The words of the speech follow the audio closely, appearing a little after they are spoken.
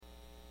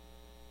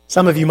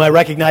Some of you might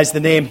recognize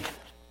the name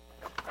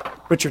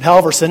Richard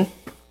Halverson,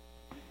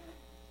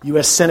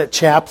 U.S. Senate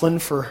chaplain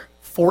for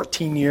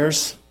 14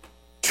 years.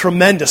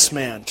 Tremendous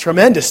man,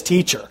 tremendous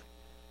teacher.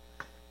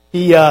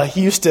 He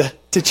used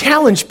to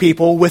challenge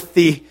people with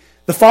the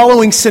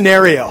following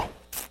scenario.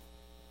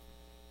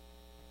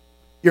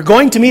 You're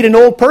going to meet an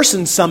old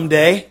person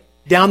someday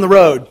down the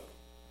road,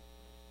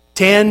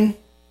 10,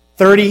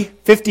 30,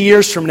 50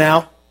 years from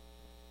now,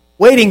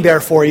 waiting there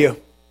for you.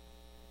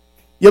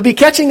 You'll be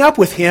catching up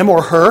with him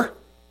or her.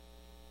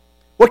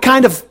 What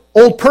kind of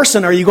old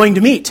person are you going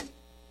to meet?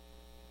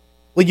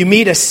 Will you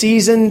meet a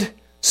seasoned,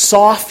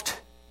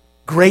 soft,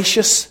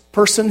 gracious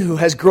person who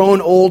has grown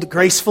old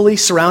gracefully,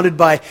 surrounded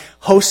by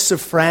hosts of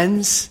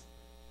friends?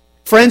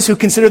 Friends who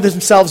consider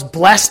themselves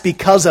blessed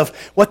because of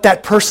what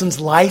that person's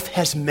life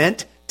has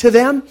meant to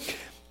them?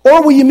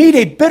 Or will you meet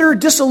a bitter,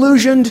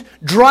 disillusioned,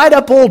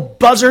 dried-up old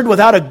buzzard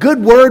without a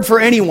good word for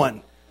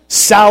anyone,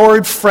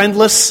 soured,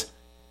 friendless,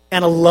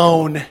 and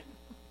alone?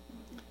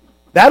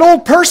 That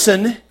old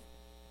person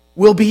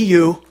will be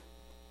you.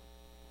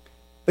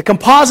 The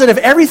composite of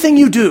everything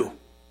you do,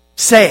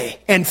 say,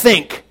 and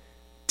think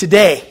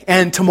today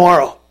and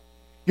tomorrow.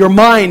 Your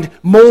mind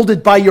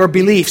molded by your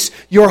beliefs.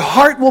 Your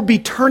heart will be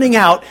turning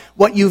out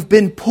what you've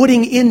been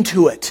putting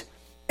into it.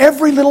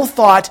 Every little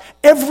thought,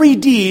 every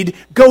deed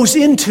goes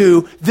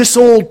into this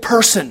old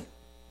person.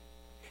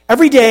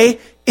 Every day,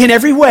 in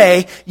every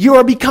way, you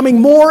are becoming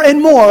more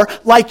and more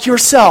like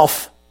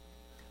yourself.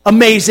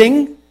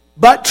 Amazing,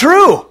 but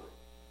true.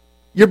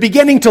 You're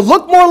beginning to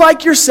look more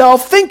like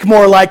yourself, think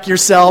more like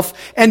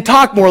yourself, and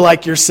talk more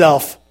like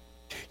yourself.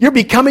 You're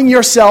becoming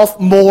yourself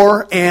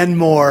more and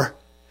more.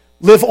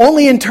 Live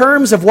only in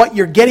terms of what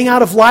you're getting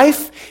out of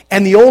life,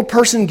 and the old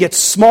person gets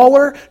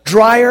smaller,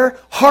 drier,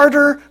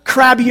 harder,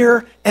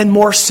 crabbier, and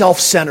more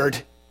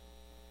self-centered.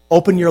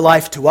 Open your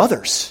life to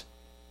others.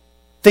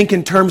 Think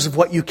in terms of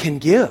what you can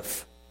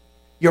give,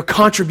 your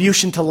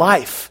contribution to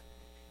life,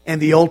 and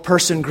the old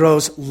person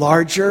grows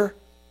larger,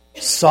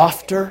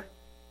 softer,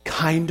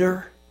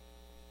 kinder,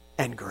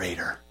 and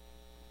greater.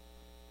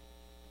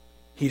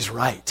 He's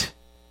right.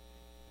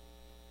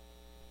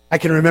 I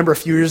can remember a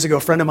few years ago, a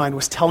friend of mine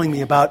was telling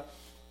me about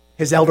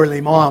his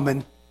elderly mom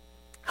and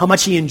how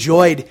much he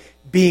enjoyed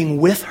being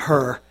with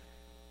her.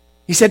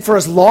 He said for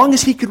as long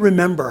as he could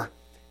remember,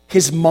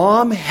 his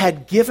mom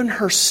had given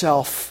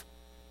herself,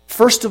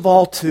 first of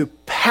all, to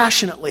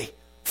passionately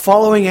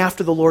following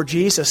after the Lord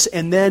Jesus,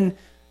 and then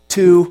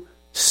to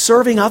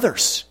serving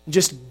others,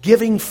 just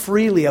giving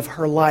freely of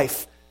her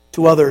life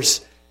to others.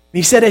 And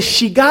he said as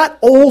she got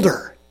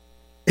older,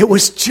 it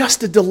was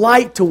just a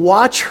delight to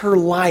watch her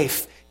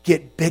life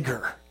get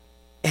bigger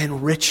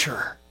and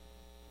richer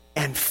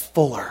and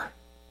fuller.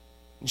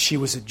 And she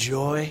was a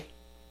joy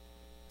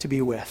to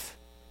be with.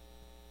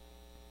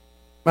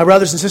 My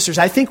brothers and sisters,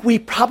 I think we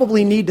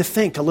probably need to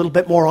think a little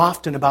bit more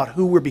often about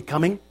who we're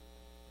becoming.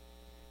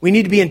 We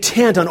need to be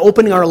intent on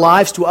opening our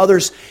lives to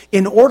others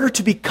in order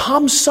to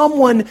become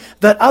someone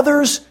that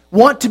others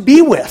want to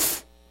be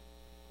with,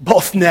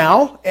 both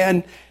now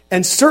and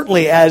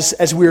certainly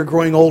as we are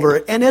growing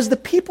older. And as the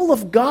people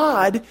of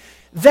God,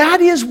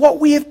 that is what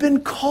we have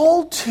been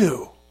called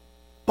to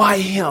by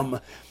Him.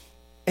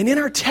 And in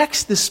our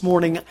text this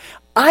morning,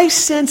 I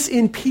sense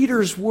in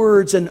Peter's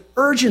words an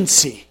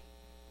urgency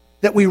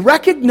that we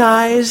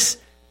recognize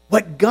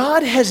what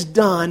God has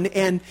done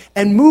and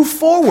move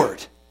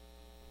forward.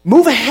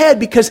 Move ahead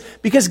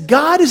because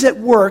God is at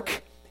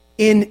work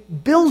in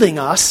building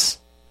us.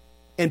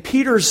 And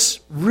Peter's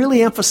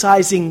really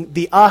emphasizing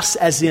the us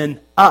as in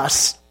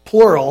us,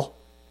 plural.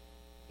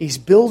 He's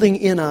building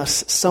in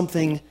us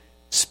something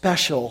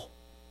special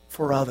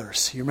for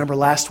others. You remember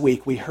last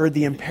week we heard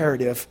the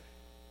imperative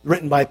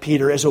written by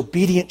Peter as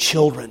obedient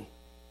children.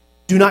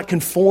 Do not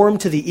conform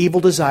to the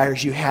evil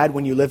desires you had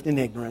when you lived in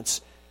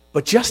ignorance,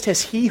 but just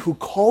as He who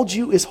called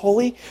you is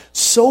holy,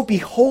 so be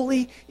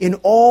holy in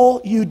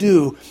all you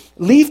do.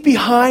 Leave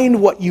behind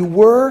what you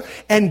were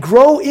and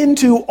grow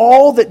into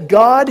all that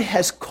God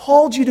has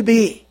called you to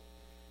be.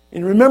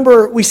 And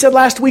remember, we said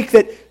last week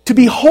that to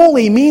be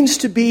holy means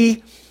to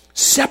be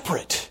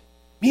separate,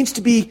 means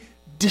to be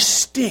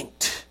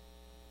distinct.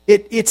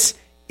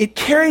 It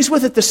carries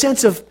with it the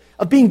sense of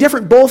being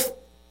different both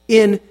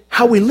in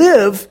how we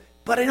live,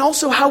 but in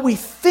also how we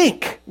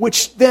think,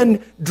 which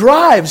then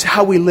drives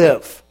how we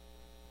live.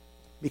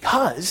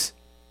 Because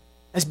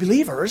as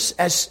believers,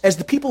 as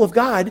the people of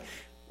God,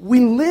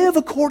 we live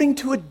according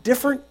to a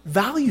different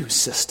value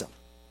system.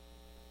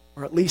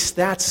 Or at least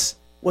that's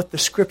what the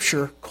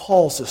Scripture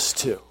calls us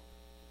to.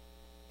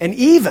 And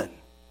even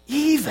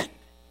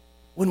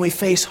when we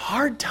face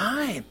hard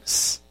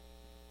times,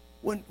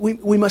 when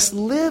we must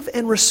live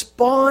and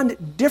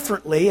respond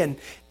differently,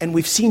 and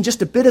we've seen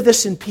just a bit of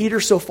this in Peter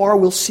so far.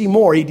 We'll see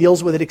more. He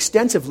deals with it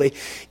extensively.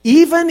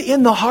 Even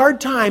in the hard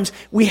times,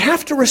 we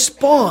have to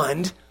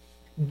respond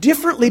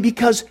differently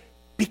because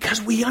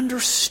we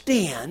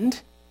understand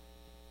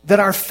that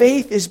our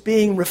faith is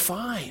being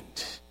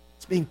refined.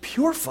 It's being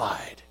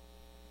purified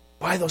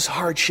by those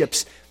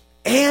hardships.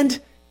 And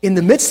in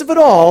the midst of it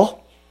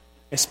all,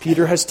 as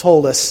Peter has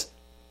told us,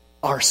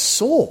 our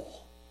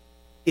soul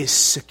is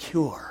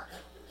secure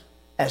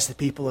as the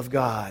people of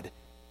God.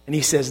 And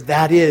he says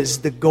that is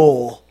the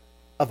goal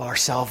of our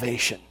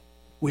salvation.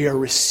 We are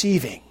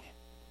receiving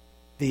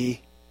the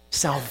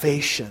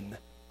salvation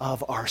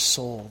of our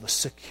soul, the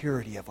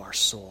security of our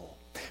soul.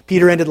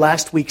 Peter ended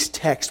last week's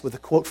text with a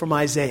quote from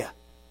Isaiah.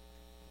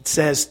 It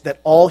says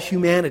that all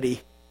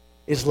humanity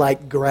is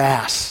like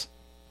grass,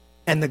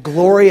 and the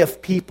glory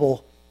of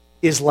people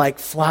is like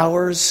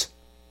flowers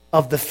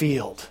of the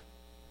field.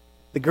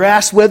 The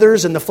grass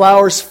withers and the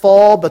flowers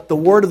fall, but the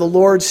word of the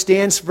Lord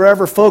stands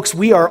forever. Folks,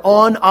 we are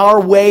on our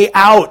way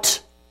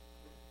out.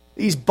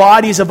 These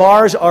bodies of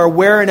ours are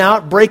wearing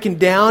out, breaking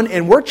down,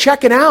 and we're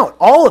checking out,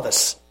 all of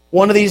us,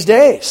 one of these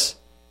days.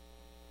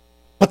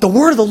 But the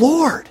word of the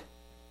Lord,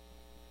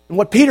 and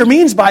what Peter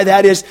means by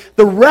that is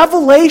the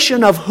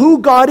revelation of who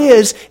God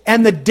is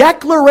and the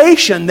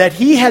declaration that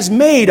He has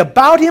made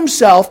about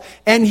Himself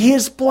and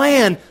His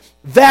plan,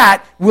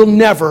 that will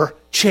never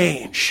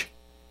change.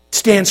 It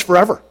stands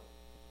forever.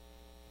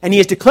 And He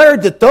has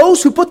declared that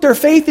those who put their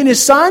faith in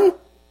His Son,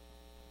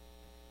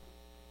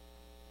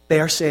 they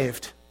are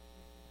saved.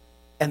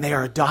 And they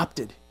are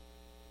adopted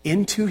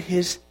into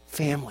His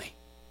family.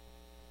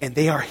 And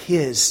they are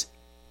His.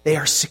 They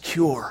are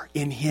secure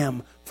in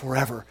Him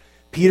forever.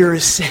 Peter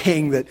is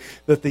saying that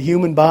the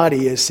human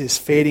body is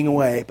fading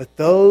away, but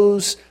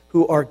those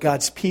who are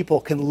God's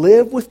people can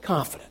live with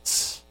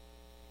confidence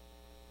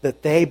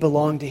that they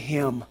belong to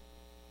Him,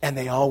 and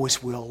they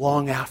always will,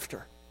 long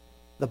after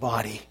the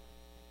body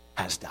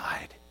has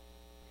died.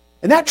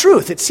 And that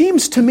truth, it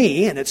seems to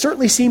me, and it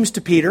certainly seems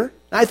to Peter, and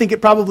I think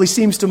it probably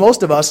seems to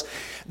most of us,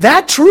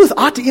 that truth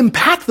ought to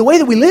impact the way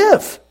that we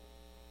live.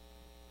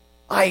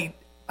 I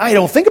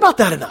don't think about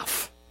that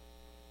enough.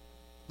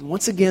 And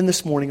once again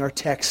this morning, our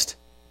text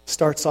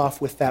starts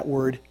off with that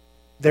word,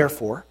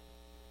 therefore.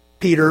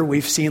 Peter,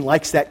 we've seen,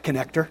 likes that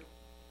connector.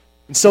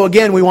 And so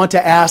again, we want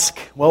to ask,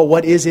 well,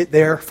 what is it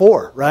there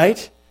for,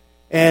 right?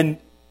 And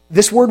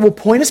this word will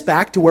point us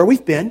back to where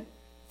we've been.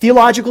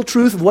 Theological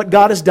truth of what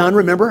God has done,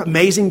 remember,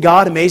 amazing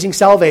God, amazing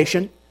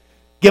salvation,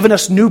 given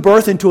us new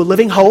birth into a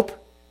living hope,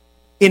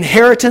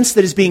 inheritance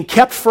that is being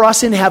kept for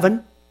us in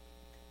heaven.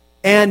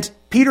 And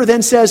Peter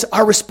then says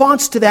our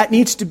response to that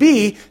needs to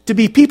be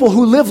people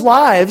who live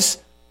lives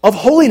of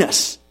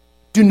holiness.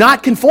 Do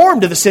not conform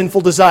to the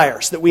sinful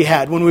desires that we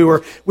had when we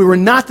were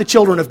not the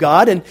children of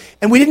God, and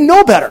we didn't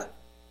know better.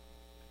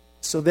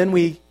 So then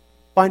we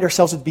find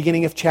ourselves at the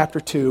beginning of chapter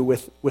 2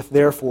 with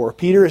therefore.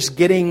 Peter is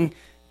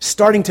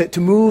starting to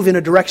move in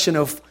a direction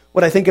of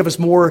what I think of as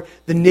more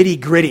the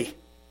nitty-gritty.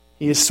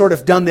 He has sort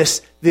of done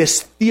this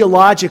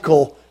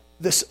theological,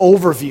 this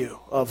overview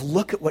of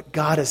look at what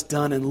God has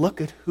done and look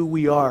at who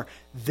we are.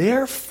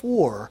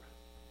 Therefore,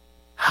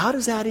 how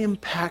does that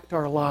impact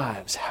our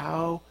lives?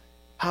 How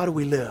do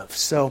we live?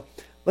 So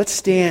let's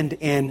stand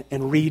and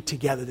read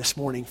together this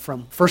morning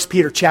from 1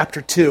 Peter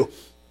chapter 2.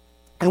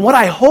 And what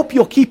I hope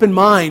you'll keep in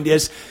mind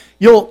is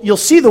you'll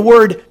see the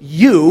word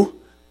you,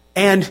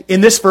 and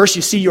in this verse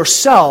you see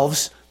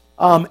yourselves.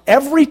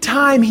 Every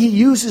time he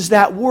uses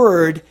that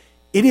word,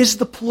 it is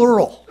the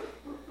plural.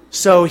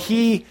 So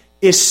he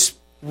is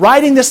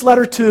writing this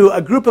letter to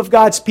a group of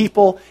God's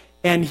people,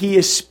 and he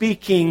is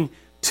speaking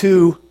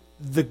to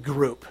the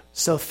group.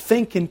 So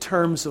think in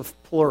terms of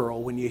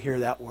plural when you hear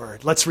that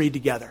word. Let's read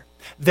together.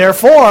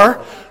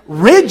 Therefore,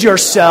 rid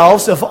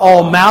yourselves of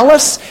all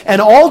malice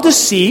and all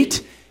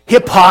deceit,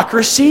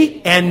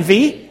 hypocrisy,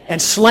 envy,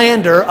 and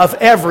slander of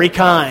every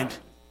kind.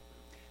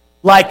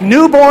 Like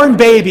newborn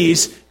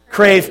babies,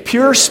 crave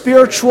pure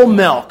spiritual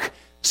milk,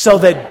 so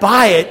that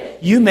by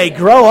it you may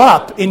grow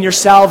up in your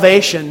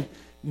salvation,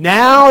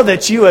 now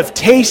that you have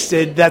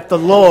tasted that the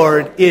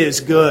Lord is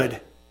good.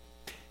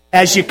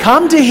 As you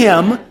come to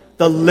Him,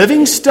 the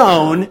living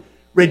stone,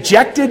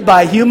 rejected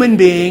by human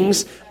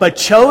beings, but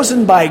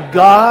chosen by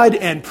God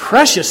and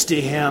precious to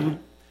Him,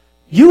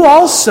 you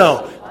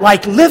also,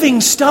 like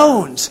living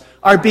stones,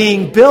 are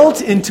being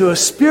built into a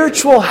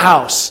spiritual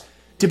house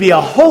to be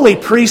a holy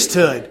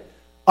priesthood,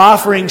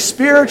 offering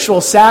spiritual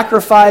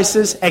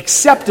sacrifices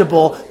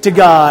acceptable to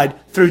God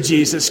through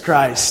Jesus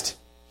Christ.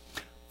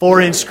 For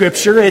in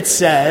Scripture it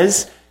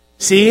says,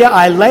 "See,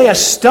 I lay a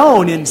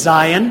stone in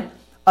Zion,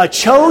 a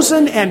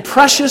chosen and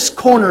precious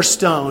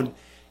cornerstone,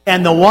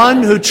 and the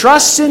one who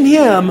trusts in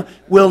Him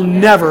will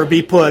never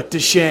be put to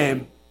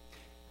shame."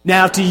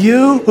 Now to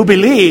you who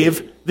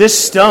believe, this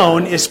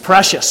stone is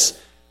precious.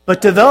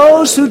 But to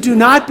those who do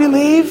not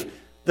believe,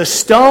 the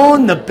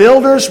stone the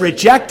builders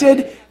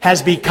rejected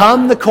has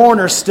become the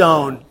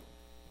cornerstone,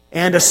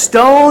 and a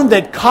stone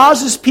that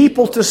causes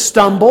people to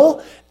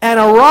stumble, and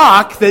a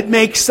rock that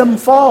makes them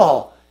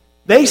fall.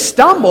 They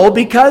stumble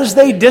because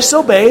they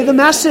disobey the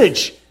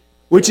message,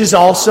 which is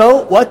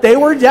also what they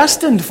were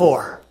destined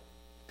for.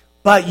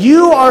 But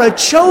you are a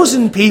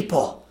chosen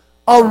people,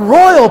 a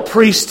royal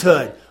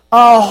priesthood,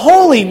 a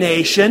holy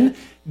nation,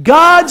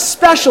 God's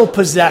special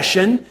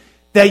possession,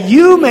 that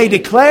you may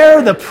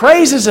declare the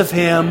praises of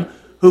Him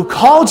who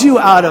called you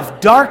out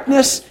of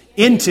darkness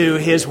into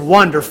His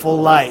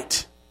wonderful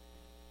light.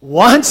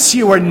 Once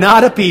you were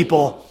not a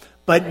people,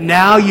 but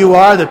now you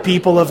are the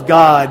people of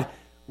God.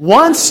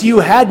 Once you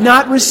had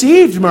not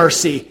received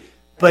mercy,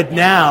 but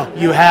now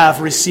you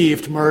have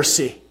received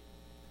mercy.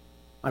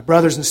 My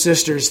brothers and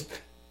sisters,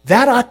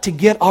 that ought to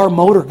get our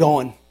motor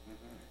going.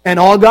 And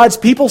all God's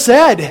people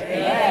said,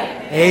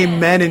 Amen.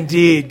 Amen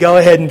indeed. Go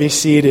ahead and be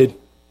seated.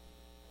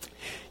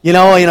 You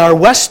know, in our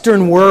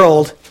Western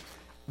world,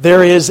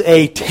 there is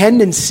a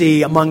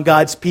tendency among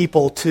God's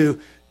people to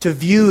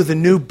view the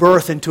new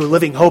birth into a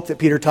living hope that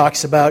Peter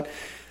talks about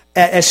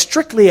as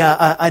strictly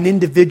an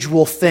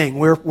individual thing.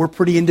 We're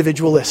pretty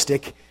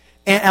individualistic.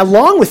 And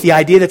along with the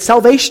idea that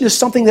salvation is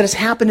something that has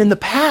happened in the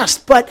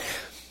past. But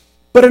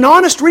an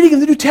honest reading of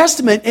the New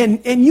Testament,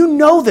 and you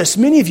know this,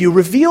 many of you,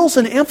 reveals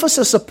an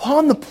emphasis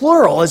upon the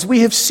plural, as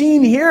we have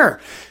seen here.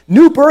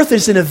 New birth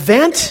is an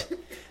event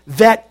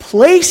that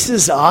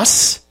places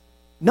us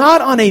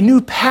not on a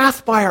new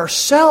path by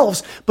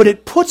ourselves, but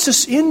it puts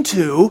us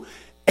into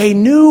a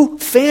new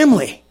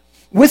family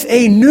with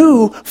a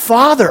new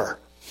father,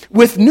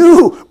 with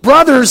new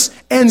brothers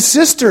and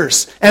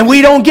sisters, and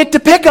we don't get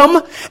to pick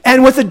them,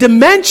 and with a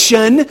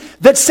dimension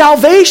that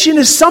salvation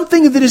is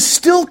something that is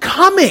still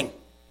coming,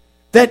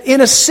 that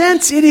in a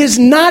sense it is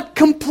not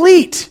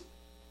complete.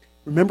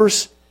 Remember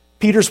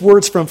Peter's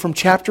words from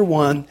chapter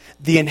 1,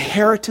 the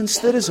inheritance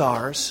that is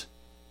ours,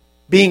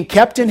 being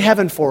kept in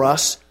heaven for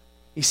us,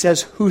 he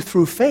says, who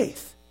through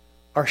faith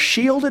are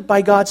shielded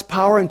by God's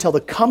power until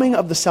the coming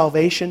of the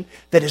salvation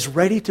that is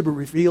ready to be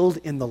revealed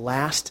in the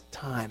last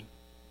time.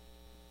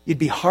 You'd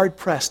be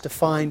hard-pressed to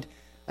find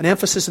an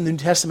emphasis in the New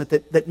Testament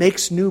that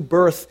makes new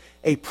birth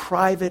a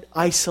private,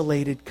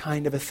 isolated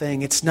kind of a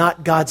thing. It's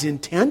not God's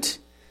intent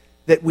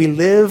that we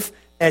live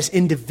as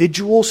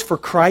individuals for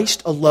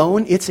Christ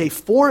alone. It's a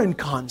foreign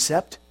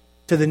concept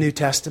to the New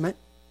Testament,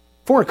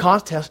 foreign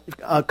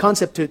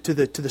concept to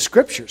the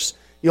Scriptures.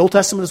 The Old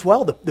Testament as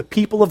well, the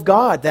people of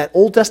God, that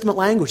Old Testament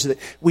language that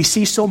we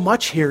see so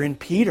much here in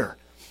Peter.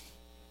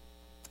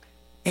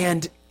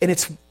 And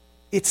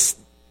it's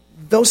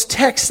those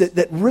texts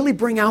that really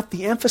bring out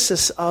the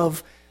emphasis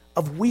of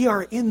we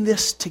are in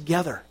this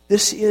together.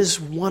 This is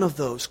one of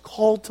those,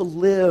 called to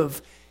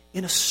live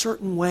in a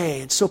certain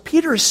way. And so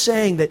Peter is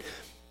saying that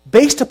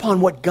based upon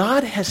what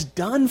God has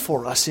done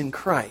for us in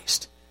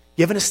Christ,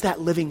 given us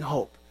that living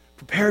hope,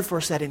 prepared for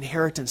us that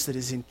inheritance that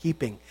is in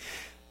keeping,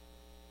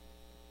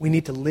 we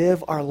need to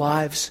live our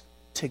lives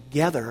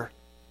together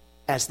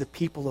as the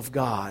people of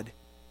God.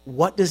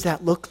 What does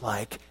that look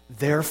like?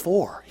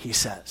 Therefore, he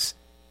says,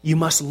 you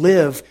must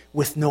live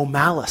with no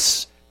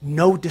malice,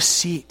 no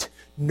deceit,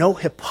 no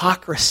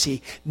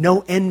hypocrisy,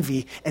 no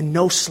envy, and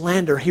no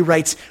slander. He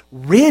writes,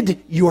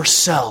 rid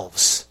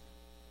yourselves.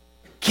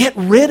 Get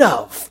rid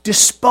of,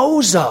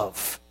 dispose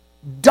of,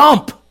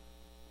 dump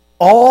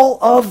all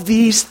of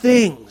these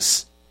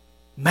things.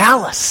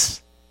 Malice.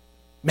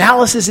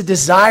 Malice is a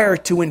desire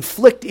to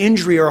inflict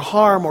injury or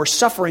harm or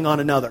suffering on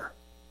another.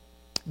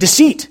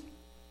 Deceit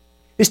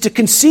is to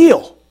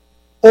conceal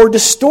or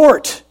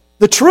distort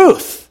the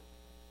truth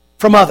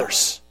from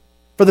others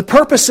for the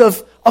purpose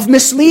of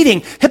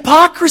misleading.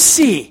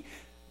 Hypocrisy,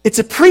 it's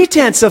a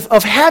pretense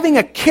of having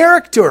a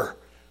character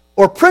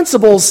or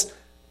principles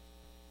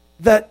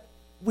that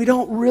we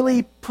don't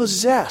really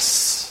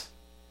possess.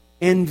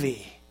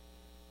 Envy,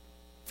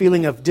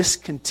 feeling of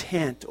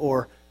discontent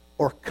or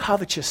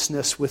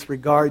covetousness with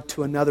regard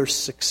to another's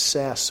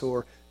success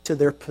or to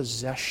their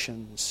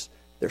possessions,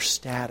 their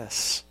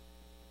status.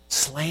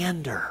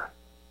 Slander,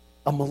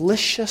 a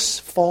malicious,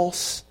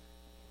 false,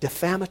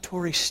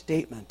 defamatory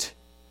statement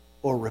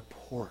or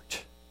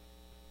report.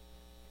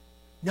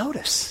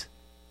 Notice,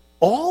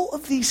 all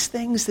of these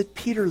things that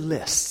Peter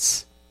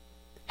lists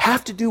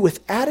have to do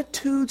with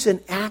attitudes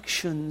and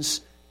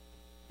actions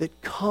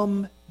that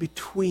come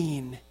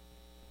between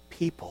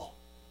people.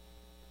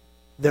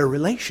 They're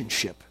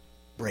relationship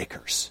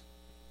breakers.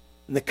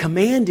 And the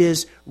command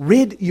is,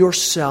 rid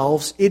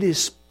yourselves. It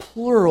is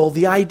plural.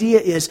 The idea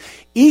is,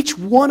 each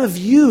one of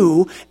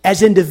you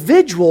as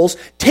individuals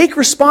take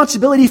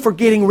responsibility for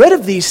getting rid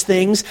of these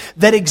things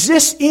that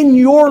exist in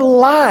your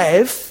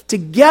life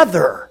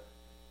together.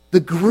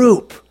 The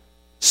group.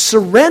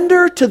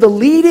 Surrender to the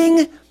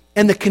leading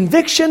and the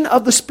conviction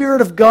of the Spirit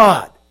of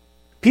God.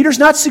 Peter's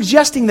not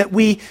suggesting that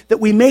we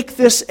make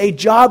this a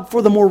job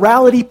for the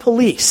morality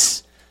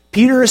police.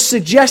 Peter is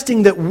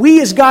suggesting that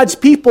we as God's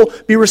people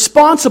be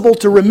responsible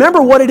to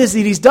remember what it is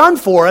that He's done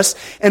for us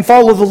and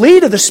follow the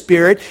lead of the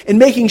Spirit in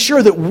making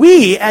sure that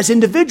we as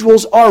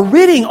individuals are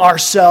ridding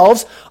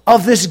ourselves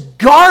of this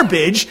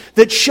garbage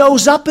that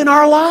shows up in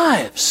our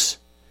lives.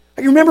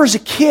 I remember as a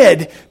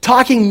kid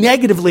talking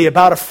negatively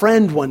about a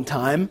friend one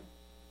time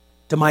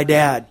to my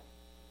dad.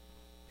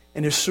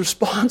 And his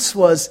response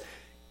was,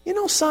 you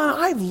know, son,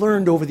 I've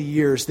learned over the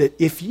years that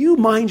if you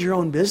mind your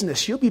own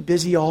business, you'll be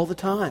busy all the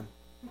time.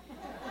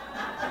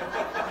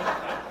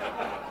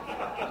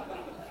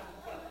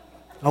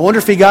 I wonder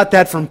if he got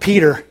that from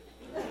Peter.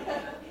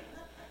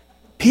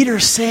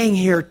 Peter's saying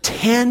here,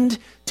 tend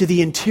to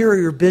the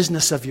interior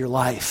business of your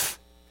life.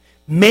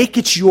 Make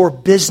it your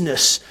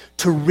business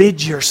to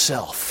rid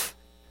yourself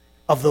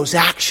of those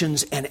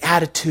actions and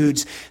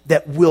attitudes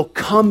that will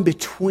come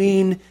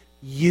between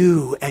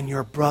you and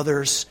your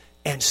brothers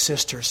and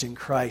sisters in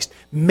Christ.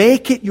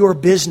 Make it your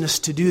business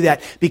to do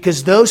that,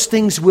 because those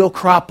things will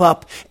crop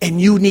up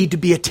and you need to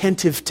be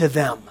attentive to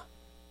them.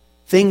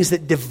 Things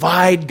that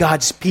divide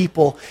God's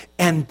people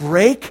and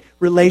break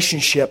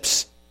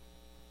relationships.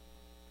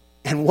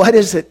 And what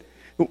is it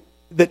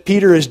that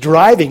Peter is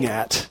driving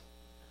at?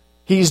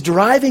 He's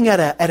driving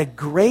at a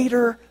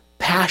greater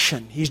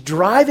passion. He's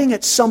driving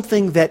at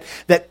something that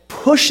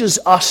pushes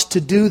us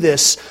to do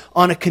this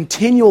on a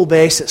continual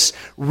basis.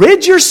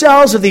 Rid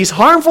yourselves of these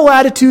harmful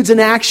attitudes and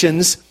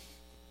actions.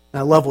 And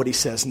I love what he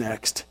says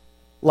next.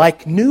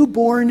 Like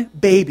newborn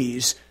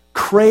babies,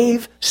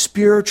 crave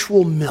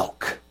spiritual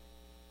milk,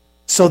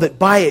 so that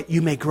by it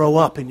you may grow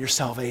up in your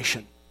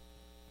salvation.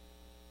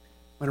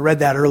 When I read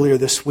that earlier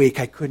this week,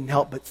 I couldn't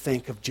help but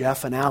think of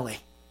Jeff and Allie.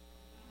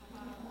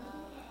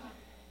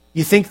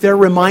 You think they're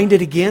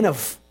reminded again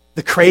of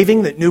the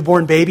craving that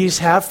newborn babies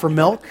have for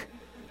milk?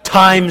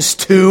 Times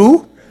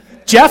 2.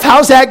 Jeff,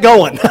 how's that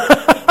going?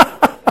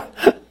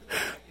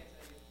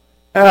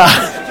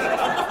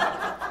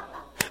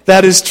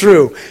 That is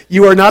true.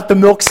 You are not the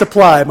milk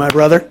supply, my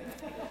brother.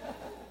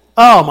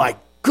 Oh my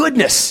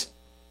goodness.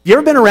 You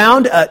ever been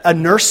around a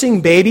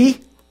nursing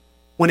baby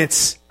when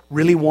it's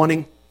really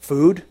wanting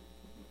food?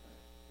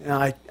 You know,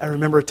 I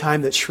remember a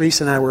time that Shreese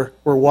and I were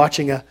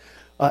watching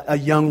a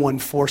young one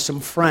for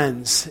some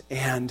friends,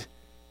 and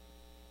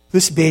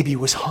this baby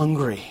was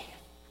hungry.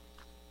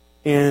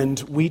 And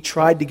we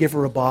tried to give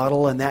her a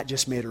bottle, and that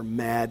just made her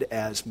mad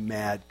as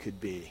mad could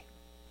be.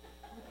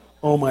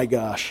 Oh my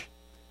gosh.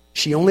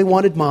 She only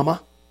wanted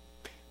Mama.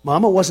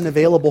 Mama wasn't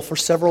available for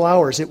several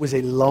hours. It was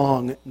a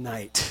long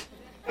night.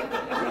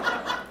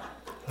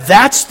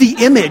 That's the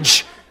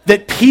image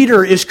that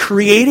Peter is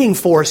creating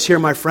for us here,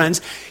 my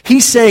friends.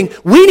 He's saying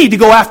we need to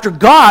go after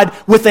God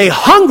with a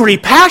hungry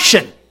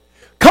passion.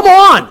 Come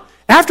on!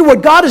 After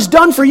what God has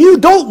done for you,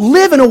 don't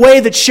live in a way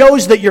that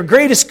shows that your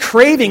greatest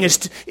craving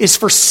is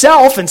for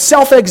self and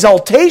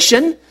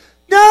self-exaltation.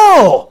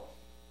 No!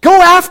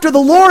 Go after the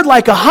Lord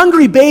like a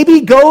hungry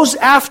baby goes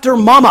after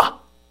Mama.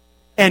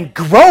 And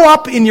grow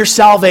up in your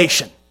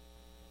salvation.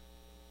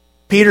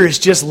 Peter is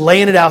just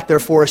laying it out there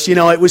for us. You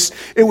know, it was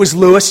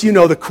Lewis, you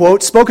know the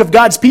quote, spoke of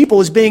God's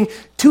people as being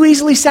too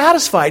easily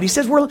satisfied. He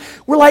says we're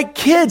like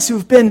kids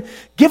who've been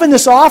given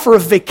this offer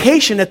of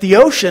vacation at the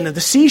ocean, at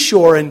the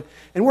seashore, and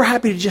we're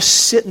happy to just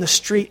sit in the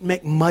street and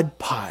make mud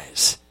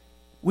pies.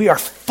 We are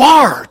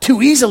far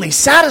too easily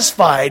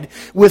satisfied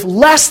with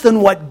less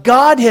than what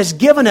God has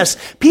given us.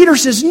 Peter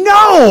says,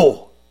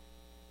 no!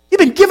 You've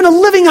been given a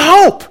living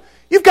hope.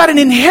 You've got an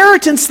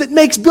inheritance that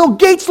makes Bill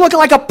Gates look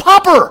like a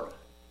pauper.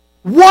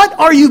 What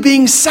are you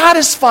being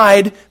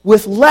satisfied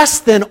with less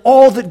than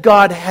all that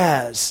God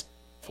has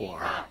for?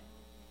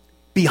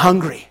 Be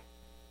hungry.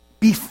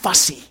 Be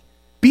fussy.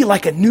 Be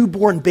like a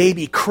newborn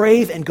baby.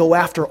 Crave and go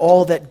after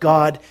all that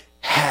God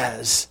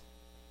has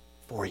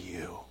for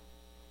you.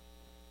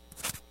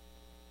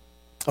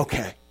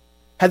 Okay.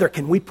 Heather,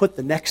 can we put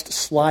the next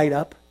slide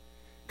up?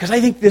 Because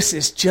I think this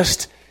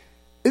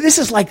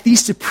is like the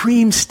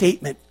supreme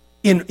statement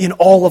in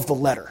all of the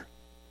letter.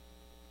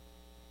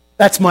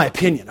 That's my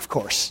opinion, of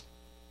course.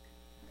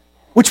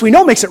 Which we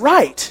know makes it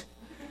right.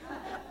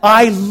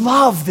 I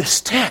love this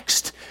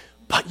text,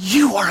 but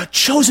you are a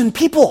chosen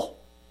people,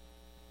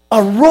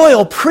 a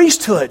royal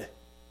priesthood,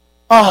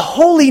 a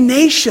holy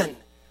nation,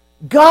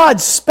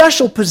 God's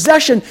special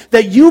possession,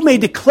 that you may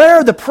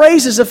declare the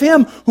praises of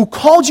Him who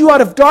called you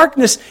out of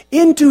darkness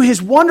into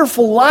His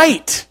wonderful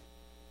light.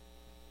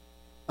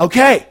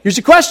 Okay, here's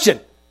your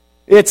question.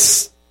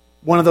 It's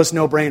one of those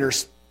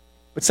no-brainers.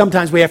 But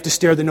sometimes we have to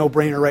stare the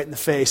no-brainer right in the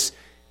face.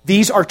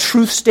 These are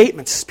truth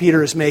statements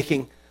Peter is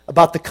making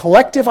about the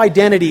collective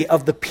identity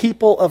of the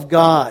people of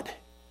God.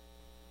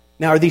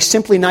 Now, are these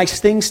simply nice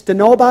things to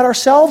know about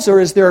ourselves, or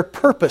is there a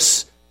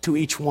purpose to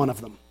each one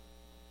of them?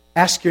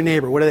 Ask your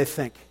neighbor, what do they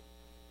think?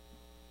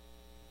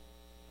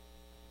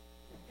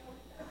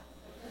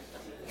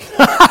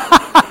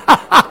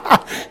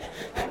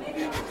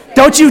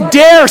 Don't you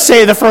dare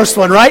say the first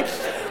one, right?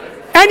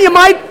 And you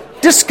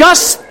might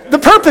discuss the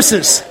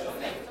purposes,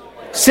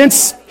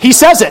 since he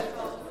says it.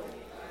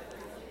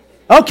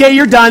 Okay,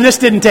 you're done. This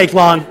didn't take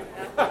long.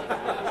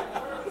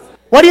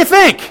 What do you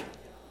think?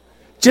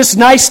 Just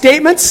nice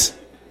statements?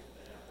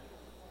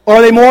 Or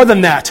are they more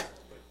than that?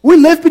 We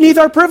live beneath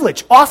our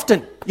privilege,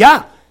 often.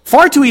 Yeah,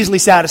 far too easily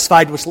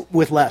satisfied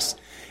with less.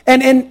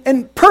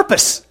 And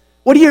purpose.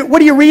 What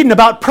are you reading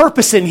about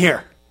purpose in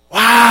here?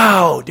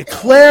 Wow,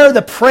 declare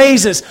the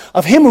praises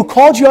of Him who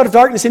called you out of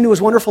darkness into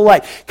His wonderful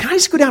light. Can I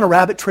just go down a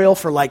rabbit trail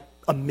for like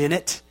a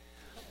minute?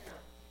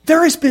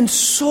 There has been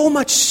so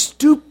much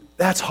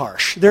that's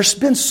harsh. There's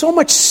been so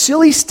much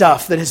silly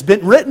stuff that has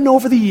been written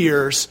over the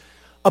years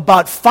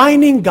about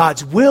finding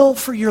God's will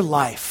for your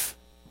life.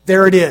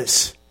 There it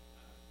is.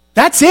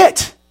 That's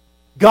it.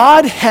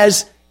 God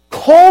has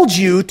called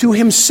you to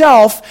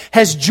himself,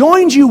 has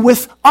joined you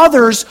with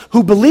others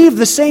who believe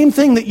the same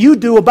thing that you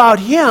do about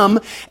him,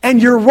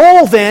 and your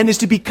role then is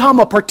to become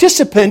a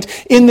participant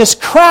in this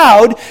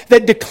crowd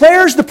that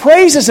declares the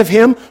praises of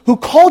him who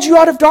called you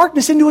out of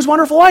darkness into his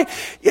wonderful light.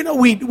 You know,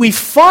 we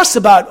fuss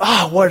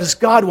about, what does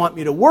God want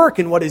me to work,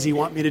 and what does he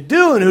want me to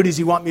do, and who does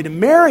he want me to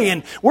marry,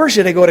 and where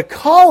should I go to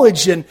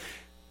college, and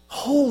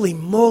holy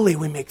moly,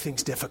 we make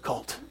things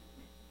difficult.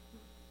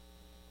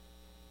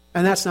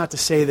 And that's not to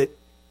say that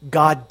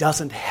God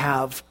doesn't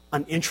have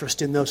an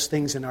interest in those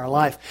things in our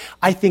life.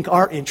 I think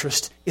our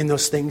interest in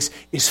those things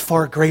is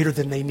far greater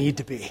than they need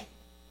to be. It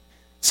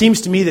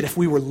seems to me that if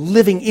we were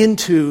living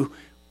into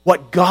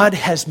what God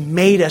has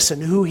made us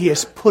and who he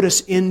has put us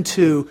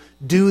into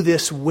do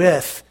this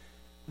with,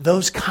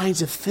 those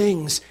kinds of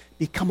things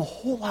become a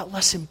whole lot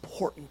less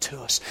important to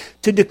us.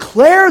 To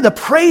declare the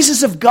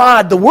praises of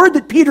God, the word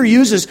that Peter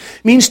uses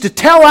means to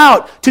tell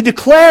out, to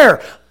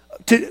declare,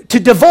 to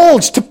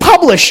divulge, to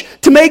publish,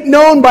 to make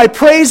known by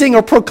praising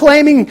or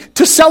proclaiming,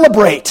 to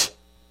celebrate.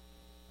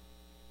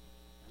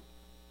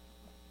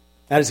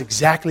 That is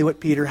exactly what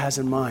Peter has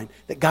in mind,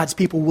 that God's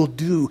people will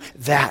do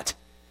that.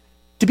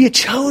 To be a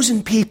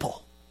chosen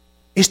people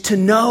is to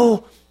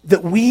know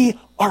that we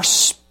are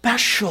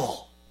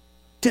special.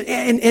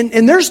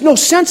 And there's no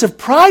sense of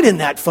pride in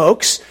that,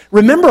 folks.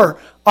 Remember,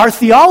 our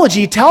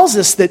theology tells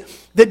us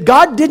that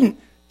God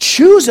didn't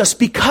choose us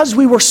because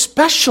we were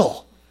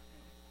special.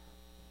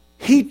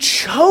 He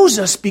chose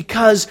us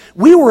because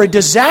we were a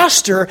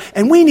disaster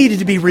and we needed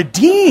to be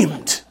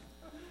redeemed.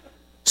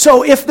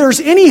 So if there's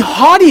any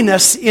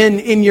haughtiness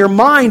in your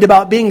mind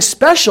about being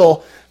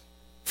special,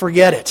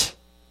 forget it.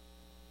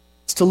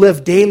 It's to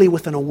live daily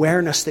with an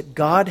awareness that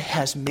God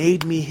has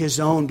made me his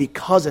own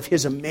because of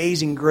his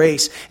amazing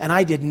grace, and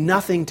I did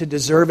nothing to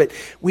deserve it.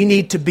 We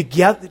need to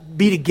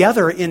be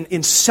together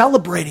in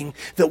celebrating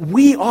that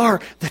we are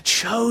the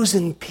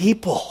chosen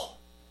people.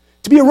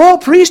 To be a royal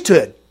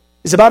priesthood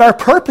is about our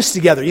purpose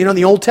together. You know, in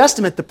the Old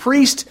Testament, the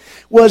priest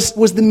was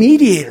the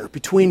mediator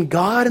between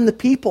God and the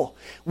people.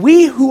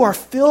 We who are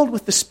filled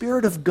with the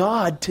Spirit of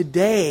God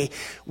today,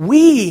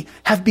 we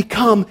have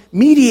become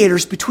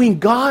mediators between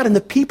God and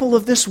the people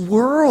of this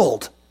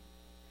world.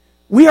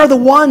 We are the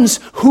ones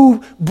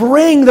who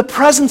bring the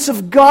presence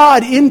of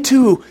God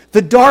into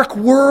the dark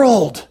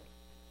world.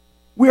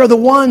 We are the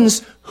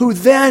ones who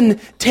then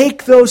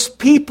take those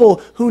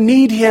people who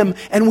need him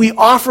and we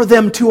offer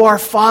them to our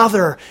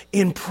Father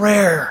in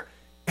prayer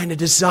and a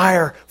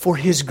desire for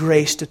his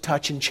grace to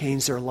touch and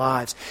change their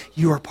lives.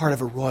 You are part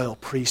of a royal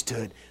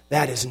priesthood.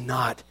 That is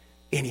not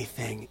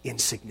anything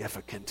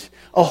insignificant.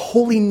 A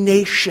holy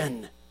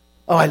nation.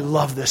 Oh, I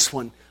love this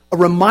one. A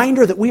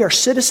reminder that we are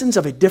citizens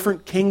of a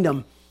different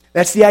kingdom.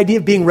 That's the idea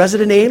of being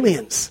resident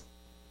aliens.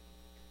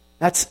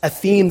 That's a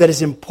theme that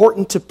is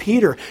important to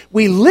Peter.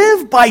 We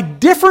live by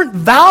different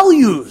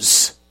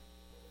values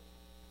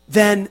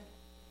than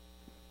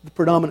the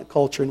predominant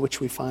culture in which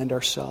we find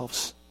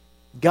ourselves.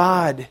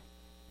 God,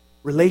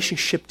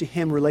 relationship to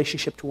him,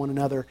 relationship to one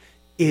another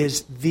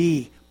is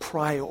the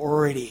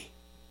priority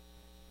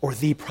or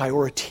the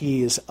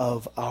priorities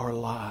of our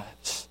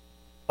lives.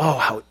 Oh,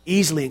 how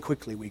easily and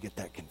quickly we get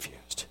that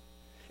confused.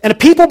 And a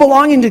people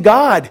belonging to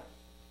God,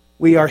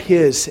 we are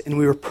his and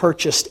we were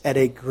purchased at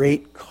a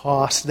great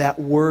cost. That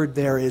word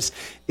there is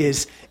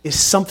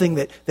something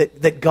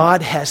that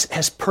God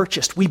has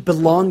purchased. We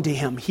belong to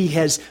him. He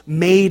has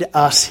made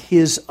us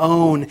his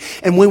own.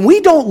 And when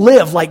we don't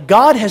live like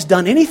God has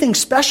done anything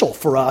special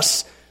for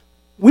us,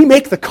 we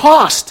make the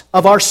cost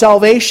of our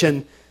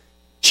salvation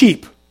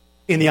cheap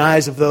in the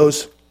eyes of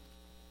those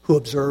who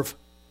observe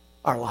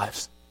our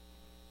lives.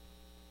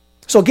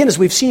 So again, as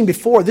we've seen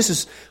before, this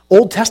is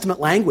Old Testament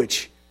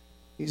language.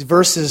 These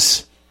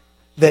verses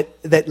that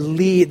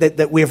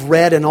we have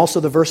read and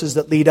also the verses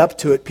that lead up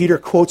to it. Peter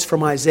quotes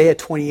from Isaiah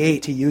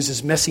 28. He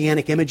uses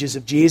messianic images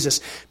of Jesus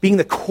being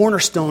the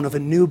cornerstone of a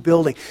new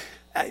building.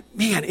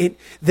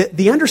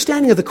 The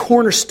understanding of the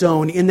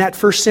cornerstone in that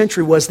first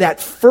century was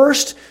that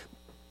first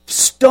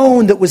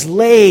stone that was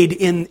laid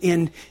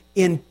in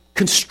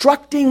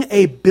constructing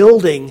a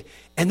building,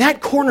 and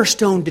that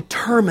cornerstone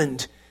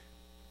determined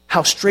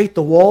how straight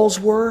the walls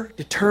were,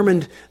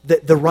 determined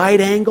the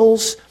right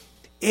angles.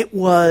 It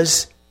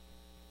was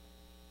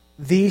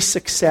the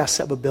success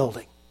of a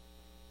building.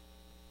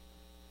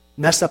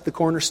 Mess up the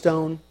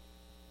cornerstone,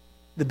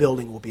 the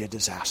building will be a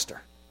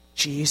disaster.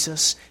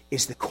 Jesus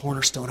is the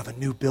cornerstone of a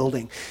new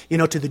building. You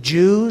know, to the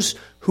Jews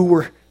who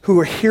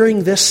were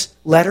hearing this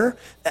letter,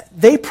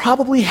 they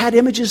probably had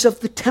images of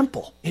the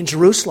temple in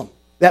Jerusalem,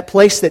 that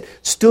place that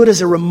stood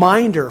as a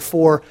reminder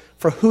for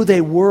who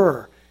they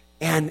were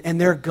and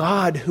their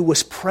God who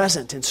was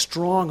present and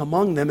strong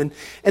among them.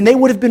 And they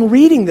would have been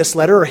reading this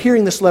letter or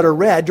hearing this letter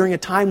read during a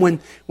time when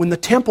the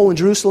temple in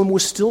Jerusalem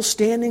was still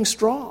standing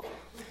strong.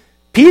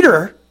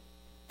 Peter,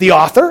 the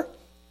author,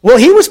 well,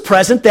 he was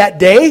present that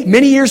day,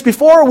 many years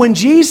before, when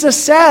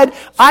Jesus said,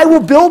 I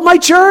will build my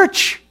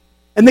church,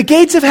 and the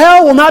gates of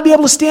hell will not be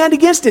able to stand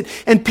against it.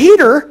 And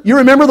Peter, you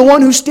remember the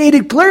one who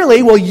stated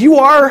clearly, well, you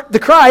are the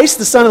Christ,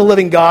 the Son of the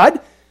living God.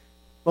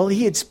 Well,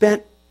 he had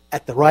spent,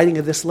 at the writing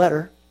of this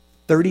letter,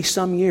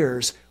 30-some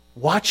years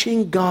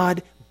watching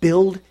God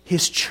build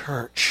his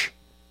church,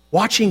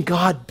 watching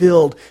God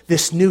build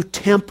this new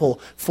temple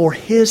for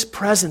his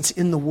presence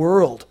in the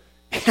world.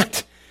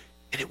 And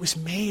it was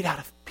made out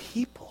of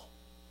people.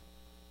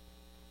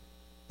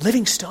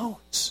 Living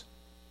stones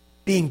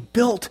being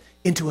built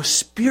into a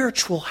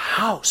spiritual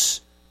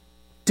house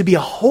to be a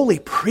holy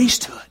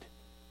priesthood,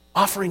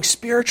 offering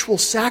spiritual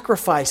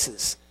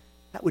sacrifices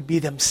that would be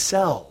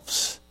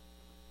themselves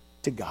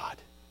to God.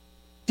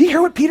 Do you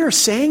hear what Peter is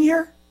saying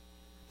here?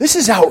 This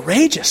is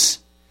outrageous.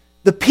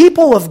 The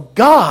people of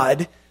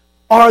God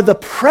are the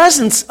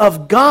presence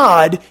of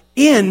God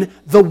in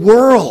the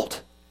world.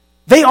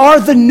 They are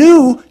the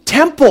new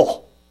temple.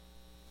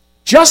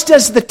 Just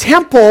as the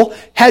temple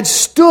had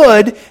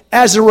stood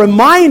as a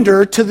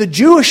reminder to the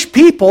Jewish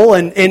people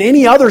and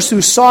any others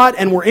who saw it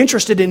and were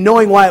interested in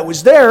knowing why it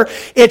was there,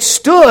 it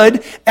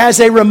stood as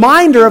a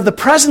reminder of the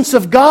presence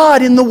of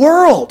God in the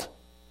world.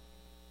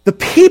 The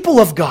people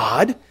of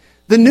God,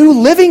 the new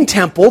living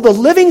temple, the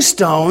living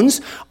stones,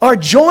 are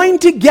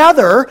joined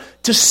together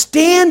to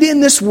stand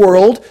in this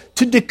world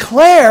to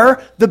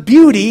declare the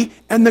beauty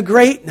and the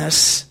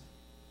greatness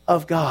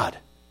of God.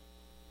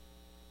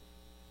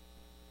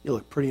 You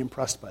look pretty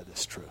impressed by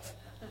this truth.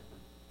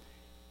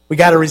 We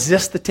got to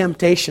resist the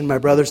temptation, my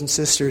brothers and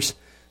sisters,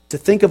 to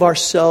think of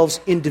ourselves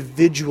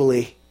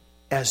individually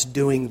as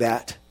doing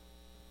that.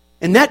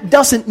 And that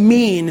doesn't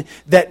mean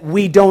that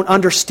we don't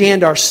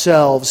understand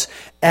ourselves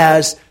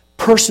as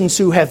persons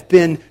who have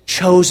been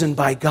chosen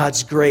by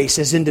God's grace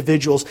as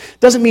individuals.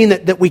 Doesn't mean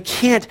that we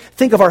can't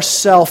think of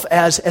ourselves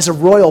as a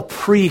royal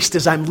priest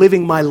as I'm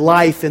living my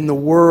life in the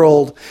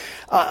world.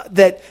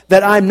 That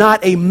I'm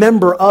not a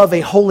member of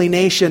a holy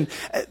nation.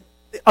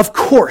 Of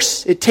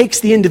course, it takes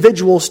the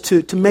individuals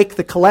to make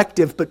the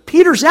collective, but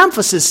Peter's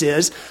emphasis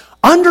is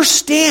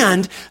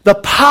understand the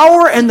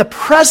power and the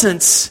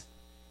presence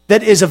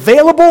that is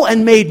available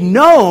and made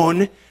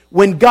known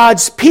when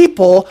God's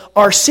people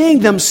are seeing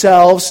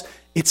themselves.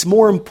 It's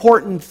more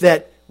important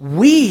that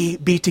we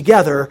be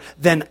together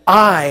than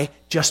I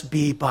just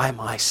be by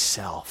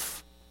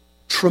myself.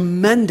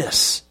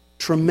 Tremendous,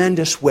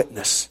 tremendous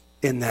witness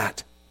in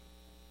that.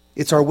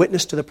 It's our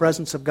witness to the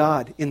presence of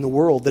God in the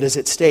world that is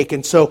at stake.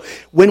 And so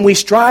when we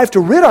strive to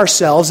rid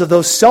ourselves of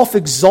those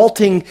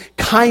self-exalting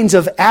kinds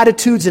of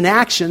attitudes and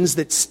actions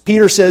that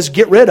Peter says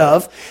get rid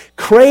of,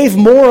 crave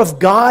more of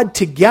God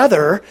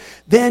together,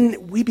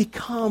 then we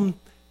become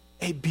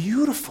a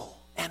beautiful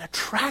and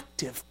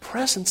attractive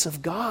presence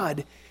of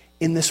God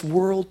in this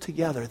world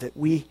together that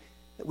we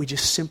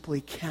just simply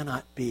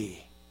cannot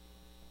be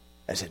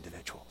as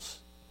individuals.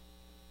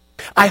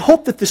 I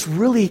hope that this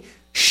really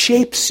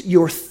shapes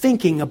your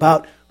thinking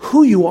about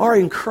who you are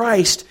in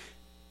Christ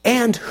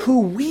and who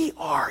we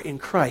are in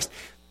Christ.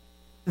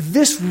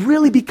 This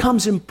really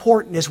becomes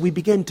important as we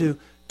begin to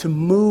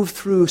move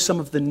through some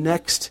of the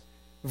next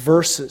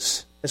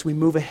verses as we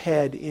move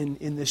ahead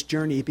in this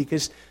journey,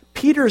 because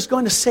Peter is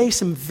going to say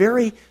some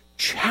very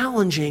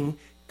challenging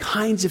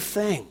kinds of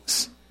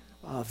things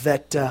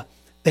that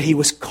he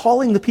was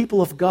calling the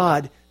people of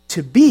God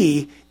to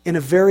be in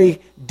a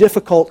very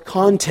difficult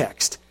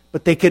context.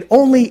 But they could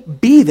only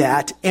be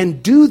that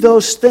and do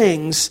those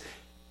things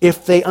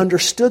if they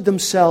understood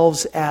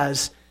themselves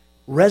as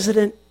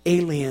resident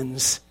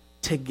aliens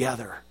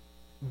together,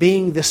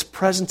 being this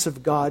presence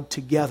of God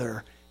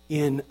together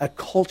in a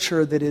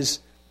culture that is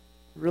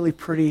really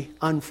pretty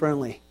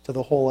unfriendly to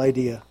the whole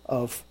idea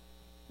of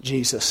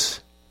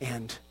Jesus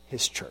and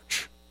his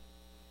church.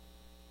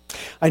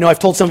 I know I've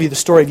told some of you the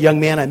story of a young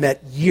man I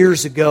met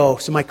years ago.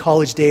 So in my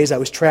college days, I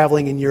was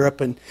traveling in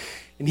Europe, and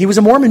he was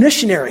a Mormon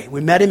missionary. We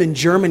met him in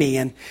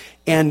Germany,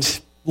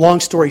 and long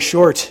story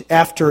short,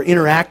 after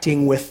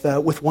interacting with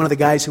one of the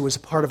guys who was a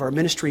part of our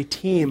ministry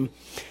team,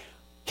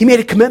 he made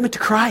a commitment to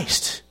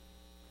Christ,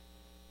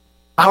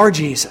 our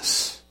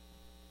Jesus.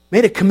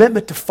 Made a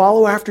commitment to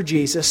follow after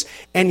Jesus,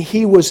 and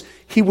he was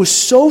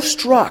so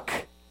struck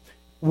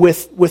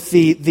with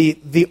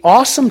the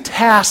awesome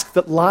task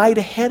that lied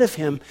ahead of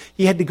him.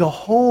 He had to go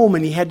home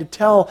and he had to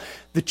tell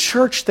the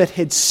church that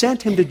had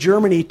sent him to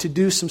Germany to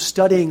do some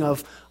studying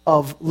of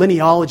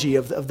linealogy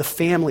of the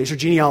families, or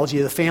genealogy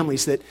of the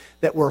families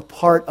that were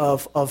part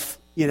of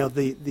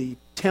the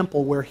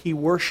temple where he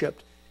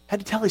worshipped. Had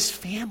to tell his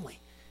family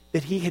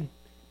that he had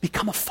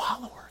become a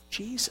follower of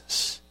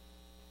Jesus.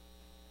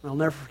 And I'll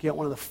never forget,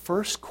 one of the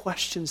first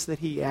questions that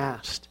he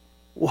asked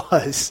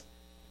was,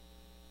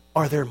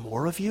 "Are there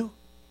more of you?"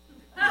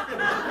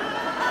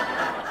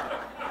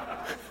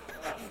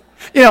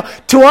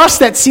 To us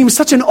that seems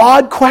such an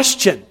odd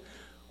question.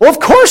 Well, of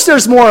course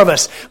there's more of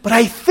us. But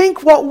I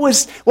think what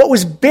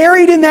was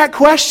buried in that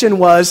question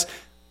was,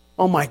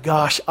 oh my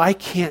gosh, I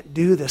can't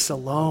do this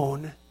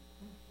alone.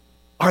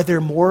 Are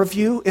there more of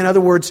you? In other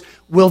words,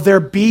 will there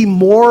be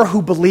more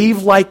who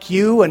believe like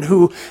you and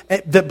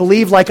that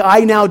believe like I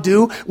now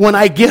do when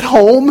I get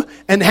home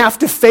and have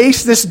to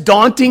face this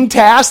daunting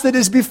task that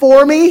is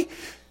before me?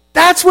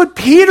 That's what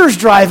Peter's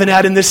driving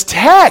at in this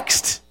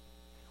text.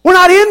 We're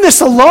not in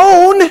this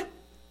alone.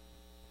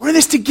 We're in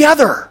this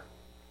together.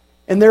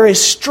 And there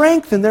is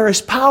strength, and there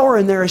is power,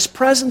 and there is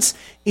presence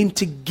in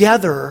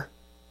together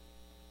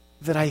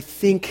that I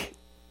think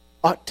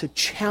ought to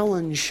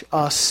challenge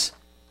us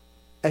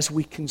as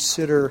we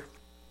consider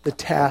the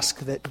task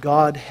that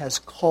God has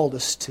called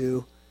us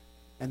to,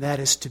 and that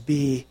is to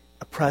be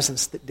a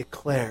presence that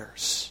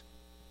declares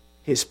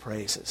His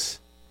praises,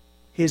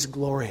 His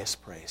glorious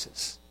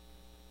praises,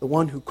 the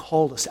one who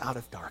called us out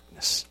of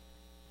darkness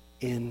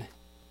into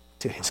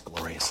His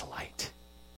glorious light.